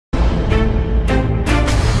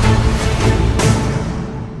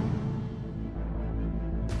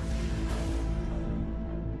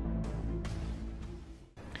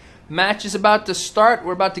Match is about to start.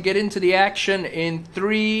 We're about to get into the action in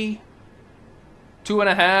 3,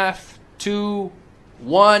 2.5, 2,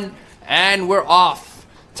 1, and we're off.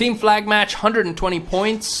 Team flag match, 120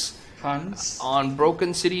 points. Hans. On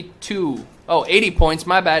Broken City 2. Oh, 80 points.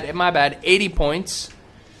 My bad. 80 points.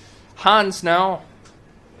 Hans now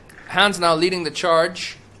leading the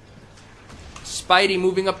charge. Spidey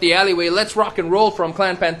moving up the alleyway. Let's rock and roll from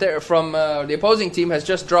Clan Panther. From the opposing team has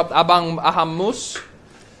just dropped Abang Ahamus.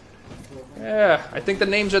 Yeah, I think the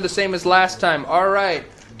names are the same as last time. All right,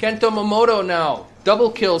 Kento Momoto now. Double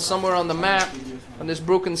kill somewhere on the map on this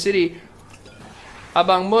Broken City.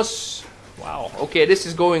 Abang Mus. Wow. Okay, this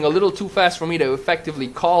is going a little too fast for me to effectively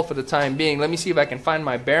call for the time being. Let me see if I can find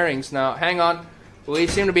my bearings now. Hang on. We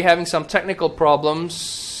seem to be having some technical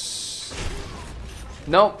problems.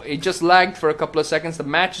 Nope, it just lagged for a couple of seconds. The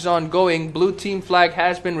match is ongoing. Blue team flag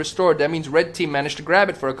has been restored. That means red team managed to grab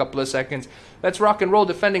it for a couple of seconds. Let's rock and roll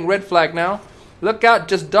defending red flag now. Look out,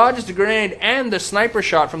 just dodges the grenade and the sniper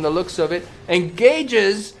shot from the looks of it.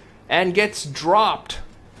 Engages and gets dropped.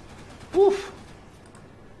 Woof.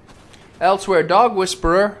 Elsewhere, Dog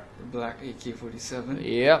Whisperer. Black AK-47.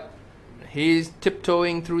 Yep. He's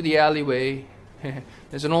tiptoeing through the alleyway.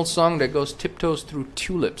 There's an old song that goes tiptoes through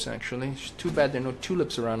tulips, actually. It's too bad there are no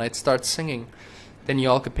tulips around. I'd start singing. Then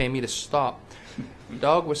y'all could pay me to stop.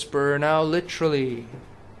 Dog Whisperer now, literally.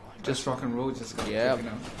 Just rock and roll. Just yeah.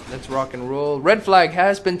 Let's rock and roll. Red flag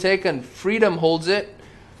has been taken. Freedom holds it.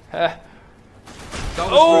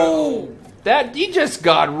 Oh! That you just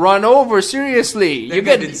got run over. Seriously, you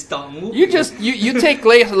take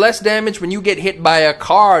less damage when you get hit by a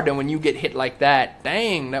car than when you get hit like that.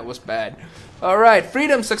 Dang, that was bad. All right,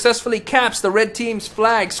 Freedom successfully caps the red team's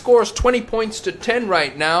flag. Scores 20 points to 10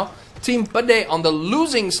 right now. Team Pedih on the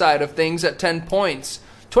losing side of things at 10 points.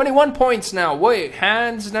 21 points now. Wait,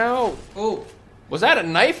 Hands now. Oh, was that a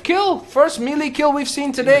knife kill? First melee kill we've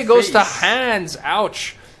seen today goes to Hands.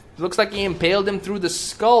 Ouch. Looks like he impaled him through the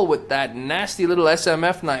skull with that nasty little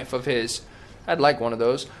SMF knife of his. I'd like one of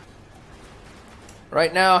those.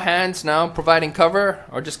 Right now, Hands now providing cover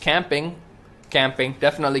or just camping. Camping,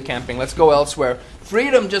 definitely camping. Let's go elsewhere.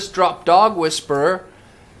 Freedom just dropped Dog Whisperer.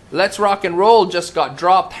 Let's rock and roll just got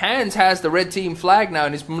dropped. Hands has the red team flag now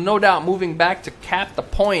and is no doubt moving back to cap the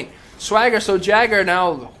point. Swagger So Jagger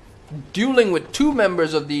now dueling with two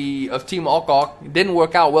members of Team AukAuk. It didn't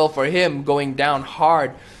work out well for him, going down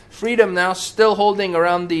hard. Freedom now still holding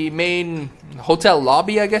around the main hotel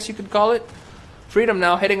lobby, I guess you could call it. Freedom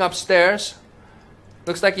now heading upstairs.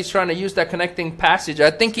 Looks like he's trying to use that connecting passage. I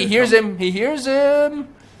think he hears him. He hears him.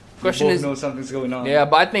 Question is, know something's going on. Yeah,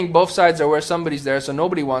 but I think both sides are where somebody's there, so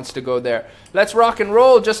nobody wants to go there. Let's rock and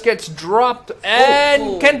roll. Just gets dropped,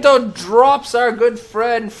 and Kento drops our good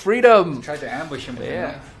friend Freedom. He tried to ambush him with a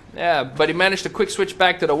knife. Yeah, but he managed to quick switch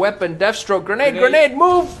back to the weapon. Deathstroke, grenade,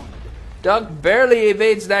 move! Doug barely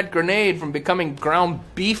evades that grenade from becoming ground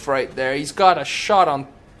beef right there. He's got a shot on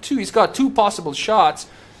two. He's got two possible shots,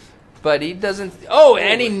 but he doesn't. Oh,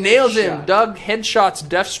 and he nails him. Doug headshots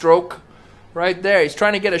Deathstroke right there. He's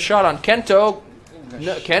trying to get a shot on Kento.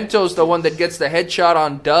 No, Kento's the one that gets the headshot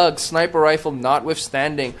on Doug. Sniper rifle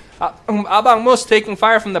notwithstanding. Abang Mus taking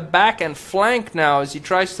fire from the back and flank now as he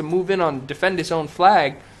tries to move in on defend his own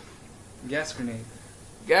flag. Gas grenade.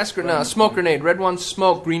 Gas grenade, smoke grenade. Red one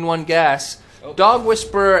smoke, green one gas. Dog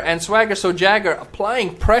Whisperer and Swagger So Jagger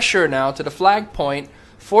applying pressure now to the flag point,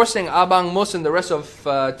 forcing Abang Mus and the rest of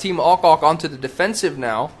Team AukAuk onto the defensive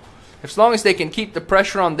now. As long as they can keep the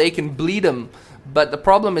pressure on, they can bleed him. But the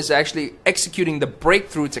problem is actually executing the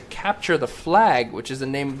breakthrough to capture the flag, which is the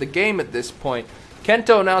name of the game at this point.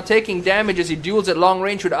 Kento now taking damage as he duels at long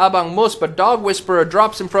range with Abang Mus, but Dog Whisperer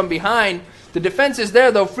drops him from behind. The defense is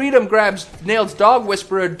there though. Freedom nails Dog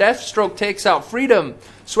Whisperer. Deathstroke takes out Freedom.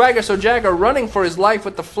 Swagger So Jagger running for his life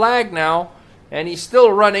with the flag now. And he's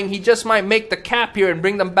still running. He just might make the cap here and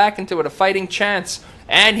bring them back into it, a fighting chance.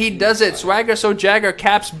 And he does it. Swagger So Jagger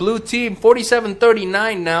caps blue team.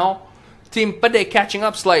 47-39 now. Team Pedih catching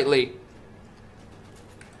up slightly.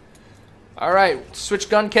 Alright, switch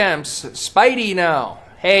gun cams. Spidey now.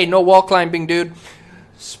 Hey, no wall climbing, dude.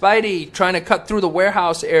 Spidey trying to cut through the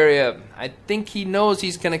warehouse area. I think he knows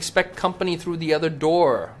he's going to expect company through the other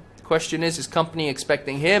door. Question is company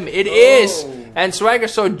expecting him? It is! And Swagger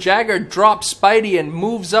So Jagger drops Spidey and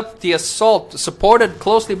moves up the assault, supported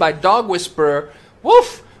closely by Dog Whisperer.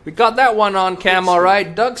 Woof! We got that one on cam,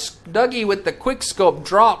 alright. Dougie with the quick scope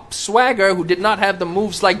dropped Swagger, who did not have the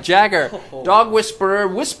moves like Jagger. Dog Whisperer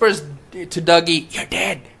whispers to Dougie, "You're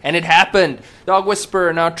dead." And it happened. Dog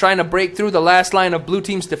Whisperer now trying to break through the last line of blue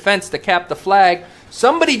team's defense to cap the flag.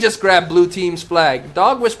 Somebody just grabbed blue team's flag.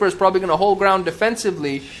 Dog Whisperer is probably going to hold ground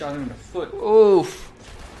defensively. Shot him in the foot. Oof.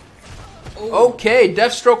 Okay,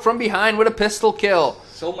 Deathstroke from behind with a pistol kill.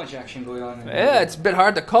 So much action going on. Yeah, it's a bit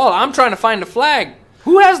hard to call. I'm trying to find the flag.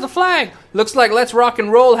 Who has the flag? Looks like Let's Rock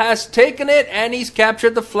and Roll has taken it, and he's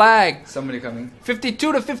captured the flag. Somebody coming.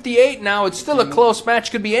 52 to 58 now. It's still a close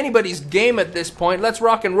match. Could be anybody's game at this point. Let's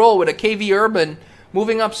Rock and Roll with a KV Urban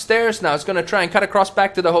moving upstairs now. He's going to try and cut across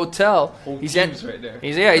back to the hotel. He's right there.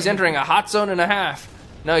 He's entering a hot zone and a half.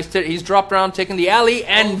 Now he's dropped around, taking the alley,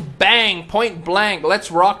 and bang, point blank.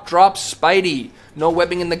 Let's Rock drops Spidey. No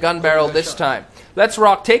webbing in the gun barrel this time. Let's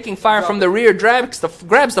Rock taking fire from the rear, grabs the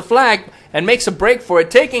flag, and makes a break for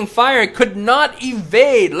it. Taking fire, could not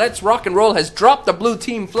evade. Let's Rock and Roll has dropped the blue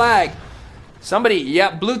team flag.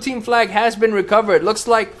 Blue team flag has been recovered. Looks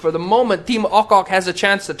like for the moment, Team AukAuk has a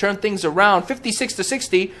chance to turn things around. 56 to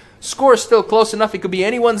 60. Score is still close enough. It could be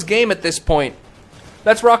anyone's game at this point.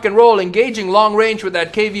 Let's Rock and Roll, engaging long range with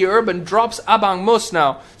that KV Urban, drops Abang Mus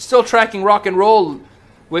now. Still tracking Rock and Roll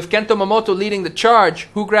with Kento Momoto leading the charge.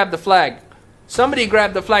 Who grabbed the flag? Somebody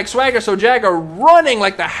grabbed the flag. Swagger So Jagger running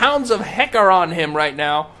like the hounds of heck are on him right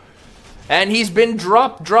now. And he's been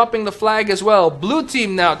dropping the flag as well. Blue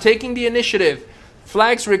team now taking the initiative.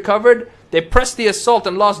 Flags recovered. They pressed the assault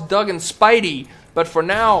and lost Doug and Spidey. But for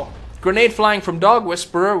now, grenade flying from Dog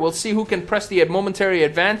Whisperer. We'll see who can press the momentary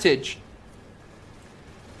advantage.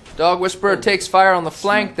 Dog Whisperer takes fire on the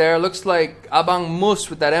flank there. Looks like Abang Mus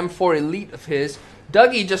with that M4 Elite of his.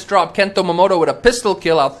 Dougie just dropped Kento Momoto with a pistol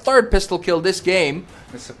kill, our third pistol kill this game.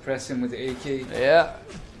 Let's suppress him with the AK. Yeah.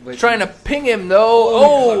 Trying to ping him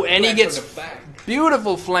though. And he gets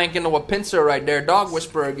beautiful flank into a pincer right there. Dog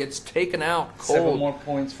Whisperer gets taken out cold. 7 more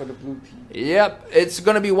points for the blue team. Yep. It's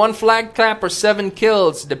going to be 1 flag clap or 7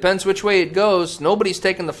 kills. Depends which way it goes. Nobody's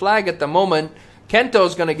taking the flag at the moment.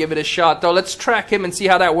 Kento's going to give it a shot though. Let's track him and see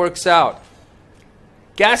how that works out.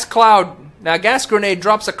 Gas cloud. Now, gas grenade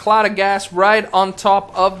drops a cloud of gas right on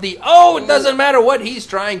top of the... Oh, it doesn't matter what he's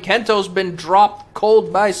trying. Kento's been dropped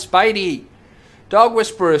cold by Spidey. Dog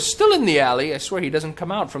Whisperer is still in the alley. I swear he doesn't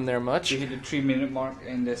come out from there much. We hit the 3-minute mark,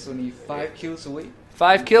 and there's only 5 kills away.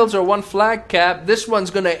 5 kills or 1 flag cap. This one's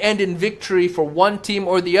going to end in victory for one team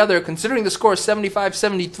or the other. Considering the score is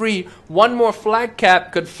 75-73, 1 more flag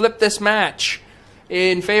cap could flip this match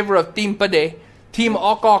in favor of Team Pedih. Team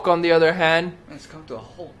AukAuk, on the other hand... It's come to a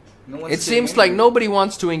halt. It seems like nobody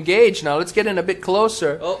wants to engage now. Let's get in a bit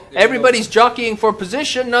closer. Everybody's jockeying for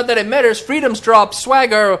position. Not that it matters. Freedom's dropped.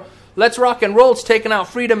 Swagger. Let's Rock and Roll's taking out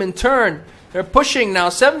Freedom in turn. They're pushing now.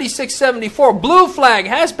 76-74. Blue flag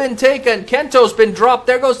has been taken. Kento's been dropped.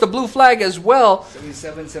 There goes the blue flag as well.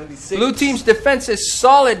 77-76. Blue team's defense is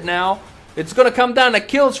solid now. It's going to come down to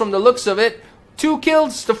kills from the looks of it. 2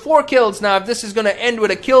 kills to 4 kills now if this is going to end with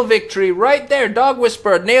a kill victory. Right there, Dog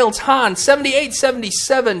Whisperer nails Han.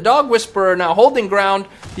 78-77. Dog Whisperer now holding ground.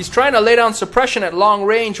 He's trying to lay down suppression at long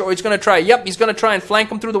range, or he's going to try. Yep, he's going to try and flank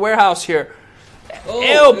him through the warehouse here.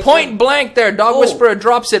 Ew, point blank there. Dog Whisperer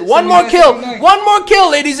drops it. One more kill. One more kill,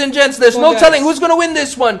 ladies and gents. There's no telling who's going to win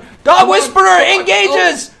this one. Dog Whisperer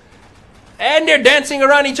engages. And they're dancing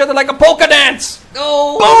around each other like a polka dance.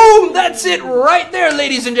 Boom! That's it right there,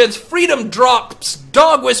 ladies and gents. Freedom drops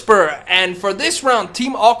Dog Whisperer. And for this round,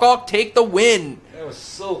 Team AukAuk take the win. That was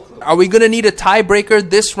so close. Are we going to need a tiebreaker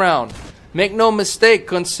this round? Make no mistake,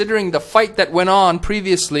 considering the fight that went on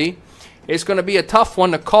previously, it's going to be a tough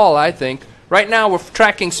one to call, I think. Right now, we're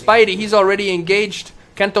tracking Spidey. He's already engaged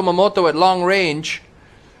Kento Momoto at long range.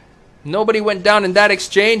 Nobody went down in that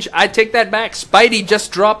exchange. I take that back. Spidey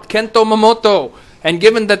just dropped Kento Momoto. And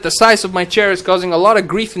given that the size of my chair is causing a lot of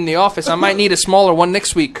grief in the office, I might need a smaller one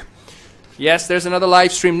next week. Yes, there's another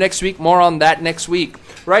live stream next week. More on that next week.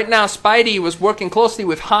 Right now, Spidey was working closely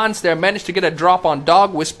with Hans there. Managed to get a drop on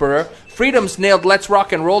Dog Whisperer. Freedom's nailed Let's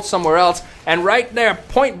Rock and Roll somewhere else. And right there,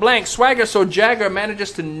 point blank, Swagger So Jagger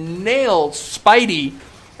manages to nail Spidey.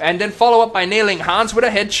 And then follow up by nailing Hans with a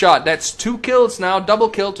headshot. That's 2 kills now. Double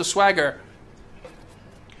kill to Swagger.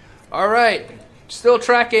 Alright. Still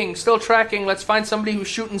tracking. Still tracking. Let's find somebody who's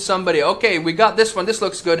shooting somebody. Okay, we got this one. This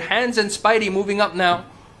looks good. Hans and Spidey moving up now.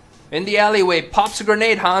 In the alleyway. Pops a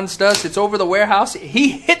grenade, Hans does. It's over the warehouse. He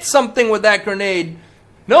hit something with that grenade.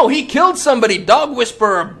 No, he killed somebody. Dog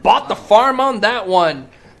Whisperer bought the farm on that one.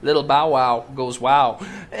 Little Bow Wow goes wow.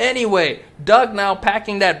 Anyway, Doug now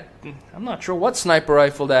packing that... I'm not sure what sniper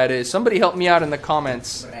rifle that is. Somebody help me out in the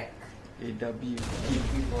comments.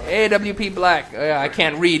 AWP Black. I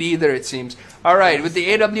can't read either, it seems. Alright, with the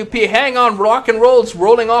AWP, hang on, Rock and Roll's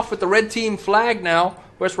rolling off with the red team flag now.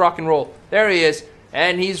 Where's Rock and Roll? There he is.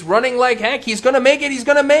 And he's running like heck. He's going to make it. He's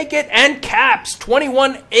going to make it. And caps.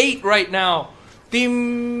 21-8 right now.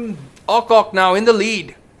 Team AukAuk now in the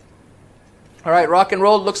lead. All right, Rock and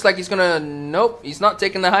Roll looks like he's going to... Nope, he's not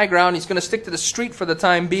taking the high ground. He's going to stick to the street for the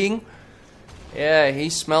time being. Yeah,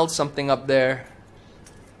 he smelled something up there.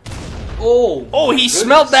 Oh, he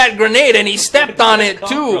smelled that grenade and he stepped on it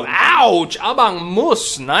too. Ouch! Abang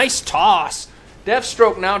Mus, nice toss.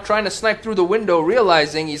 Deathstroke now trying to snipe through the window,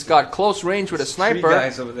 realizing he's got close range with a sniper. 3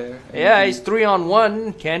 guys over there. Yeah, he's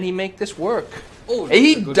 3-on-1. Can he make this work? Oh,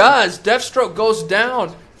 he does. Deathstroke goes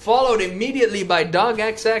down, followed immediately by Dog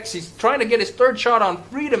XX. He's trying to get his 3rd shot on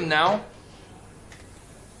Freedom now.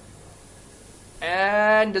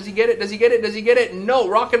 And does he get it? Does he get it? Does he get it? No.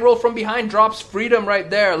 Rock and Roll from behind drops Freedom right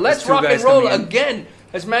there. Let's Rock and Roll again.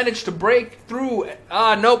 Has managed to break through.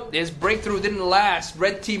 Nope. His breakthrough didn't last.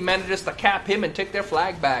 Red team manages to cap him and take their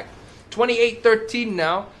flag back. 28-13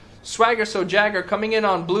 now. Swagger So Jagger coming in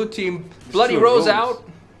on blue team. Bloody Rose out.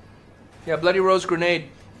 Yeah, Bloody Rose grenade.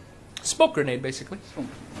 Smoke grenade, basically.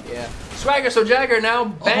 Yeah. Swagger So Jagger now.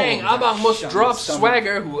 Bang. Abang Mus drops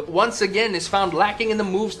Swagger, who once again is found lacking in the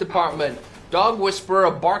moves department. Dog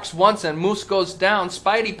Whisperer barks once and Moose goes down.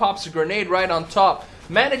 Spidey pops a grenade right on top.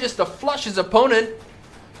 Manages to flush his opponent.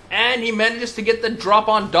 And he manages to get the drop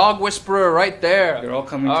on Dog Whisperer right there. They're all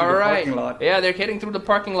coming through the parking lot. Yeah, they're heading through the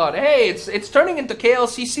parking lot. Hey, it's turning into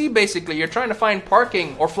KLCC basically. You're trying to find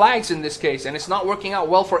parking, or flags in this case, and it's not working out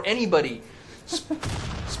well for anybody.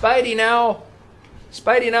 Spidey now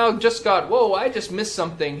just got... Whoa, I just missed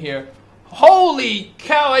something here. Holy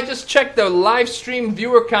cow, I just checked the live stream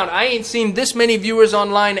viewer count. I ain't seen this many viewers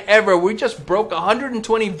online ever. We just broke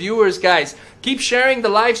 120 viewers, guys. Keep sharing the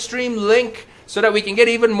live stream link so that we can get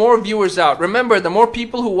even more viewers out. Remember, the more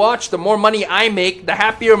people who watch, the more money I make, the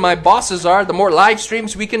happier my bosses are, the more live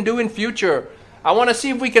streams we can do in future. I want to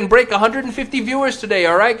see if we can break 150 viewers today,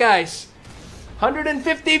 alright guys?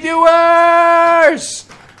 150 viewers!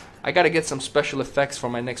 I gotta get some special effects for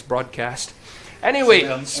my next broadcast. Anyway,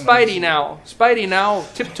 Spidey now,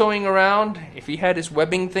 tiptoeing around. If he had his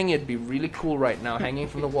webbing thing, it'd be really cool right now, hanging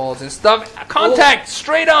from the walls and stuff. Contact,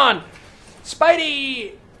 straight on!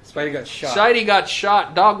 Spidey got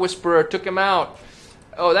shot. Dog Whisperer took him out.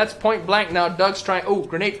 Oh, that's point blank now. Doug's trying. Oh,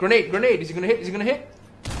 grenade. Is he gonna hit?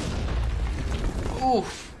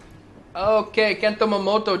 Oof. Okay, Kento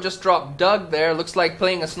Momoto just dropped Doug there. Looks like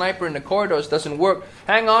playing a sniper in the corridors doesn't work.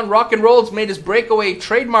 Hang on, Rock and Roll's made his breakaway,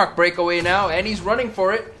 trademark breakaway now, and he's running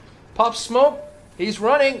for it. Pops smoke. He's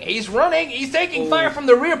running. He's taking fire from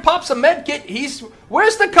the rear. Pops a medkit.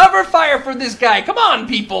 Where's the cover fire for this guy? Come on,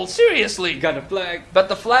 people. Seriously. Got a flag. But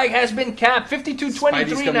the flag has been capped.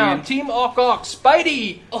 52-23 now. Team AukAuk.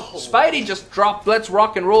 Spidey. Spidey just dropped Let's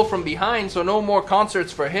Rock and Roll from behind, so no more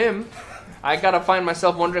concerts for him. I gotta find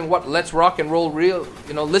myself wondering what Let's Rock and Roll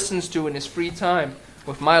listens to in his free time.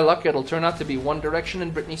 With my luck, it'll turn out to be One Direction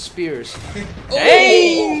and Britney Spears.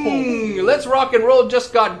 Hey! Let's Rock and Roll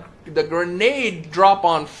just got the grenade drop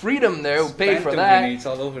on Freedom there. Who paid for that? Grenades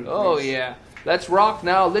all over the place. Oh yeah. Let's Rock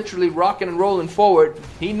now, literally rocking and rolling forward.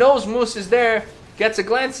 He knows Moose is there. Gets a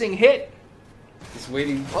glancing hit. He's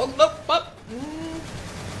waiting. Oh,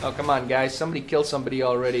 come on, guys. Somebody kill somebody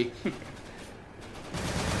already.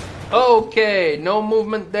 Okay, no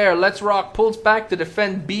movement there. Let's Rock pulls back to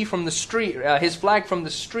defend B from the street, his flag from the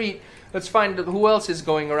street. Let's find who else is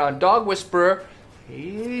going around. Dog Whisperer,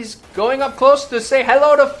 he's going up close to say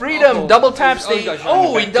hello to Freedom. Double taps. He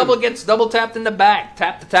gets double tapped in the back.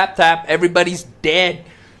 Tap, tap, tap. Everybody's dead.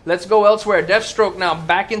 Let's go elsewhere. Deathstroke now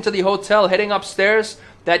back into the hotel, heading upstairs.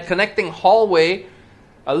 That connecting hallway.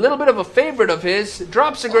 A little bit of a favorite of his.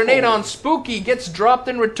 Drops a grenade on Spooky. Gets dropped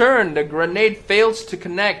in return. The grenade fails to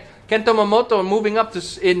connect. Kento Momoto moving up to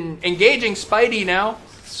engaging Spidey now.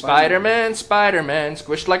 Spider-Man,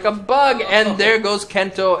 squished like a bug, and there goes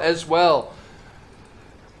Kento as well.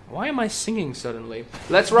 Why am I singing suddenly?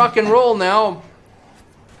 Let's Rock and Roll now.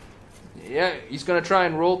 Yeah, he's gonna try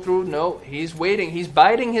and roll through. No, he's waiting. He's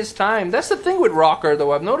biding his time. That's the thing with Rocker,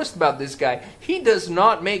 though. I've noticed about this guy. He does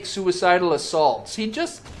not make suicidal assaults. He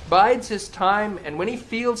just bides his time, and when he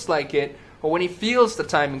feels like it, or when he feels the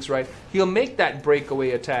timing's right, he'll make that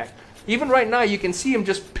breakaway attack. Even right now, you can see him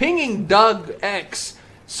just pinging Doug X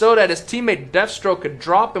so that his teammate Deathstroke could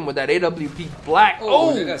drop him with that AWP Black.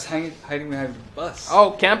 Oh, that guy's hiding behind the bus. Oh,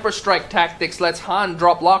 camper strike tactics lets Han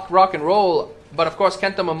drop Rock and Roll. But of course,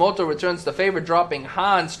 Kento Momoto returns the favor, dropping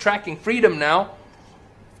Hans, tracking Freedom now.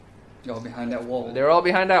 They're all behind that wall. They're all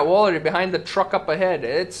behind that wall, or they're behind the truck up ahead.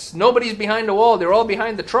 Nobody's behind the wall. They're all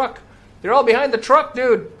behind the truck. They're all behind the truck,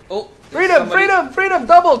 dude. Oh, Freedom,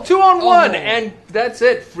 double, 2-on-1, and that's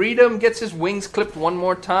it. Freedom gets his wings clipped one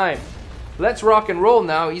more time. Let's rock and roll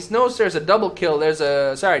now. He knows there's a double kill.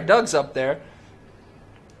 Doug's up there.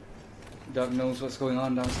 Doug knows what's going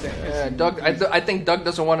on downstairs. Yeah, Doug. I think Doug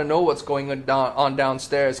doesn't want to know what's going on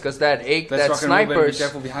downstairs because that sniper's. Be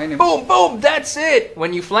careful behind him. Boom! That's it.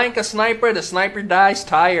 When you flank a sniper, the sniper dies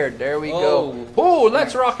tired. There we go. Oh,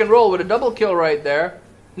 let's rock and roll with a double kill right there.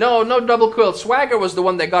 No double kill. Swagger was the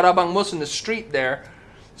one that got Abang Mus in the street there.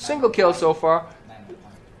 Single kill so far.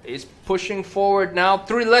 He's pushing forward now.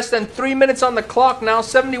 Less than 3 minutes on the clock now.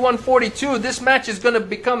 71-42. This match is going to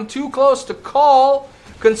become too close to call.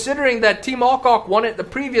 Considering that Team AukAuk won it the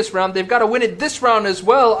previous round, they've got to win it this round as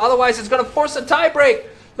well. Otherwise, it's going to force a tiebreak.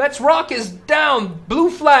 Let's Rock is down.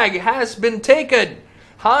 Blue flag has been taken.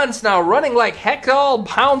 Hans now running like heck. All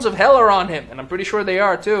hounds of hell are on him. And I'm pretty sure they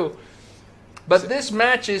are too. But this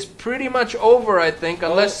match is pretty much over, I think,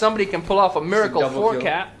 unless somebody can pull off a miracle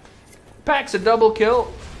 4-cap. Packs a double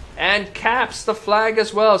kill and caps the flag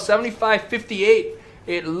as well. 75-58.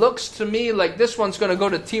 It looks to me like this one's going to go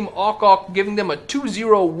to Team AukAuk, giving them a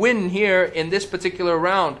 2-0 win here in this particular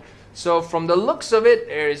round. So from the looks of it,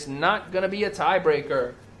 there is not going to be a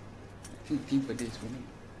tiebreaker. I think Team Pedih is winning.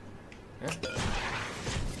 Yeah.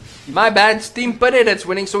 My bad, it's Team Pedih that's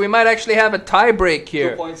winning, so we might actually have a tiebreak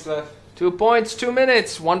here. 2 points left. 2 points, 2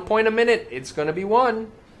 minutes, 1 point a minute. It's going to be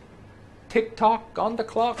one. Tick-tock on the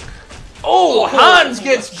clock. Oh, Hans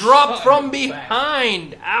gets dropped from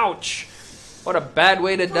behind. Ouch. What a bad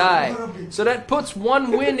way to die. So that puts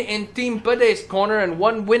 1 win in Team Pedih's corner and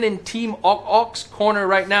 1 win in Team AukAuk's corner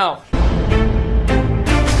right now.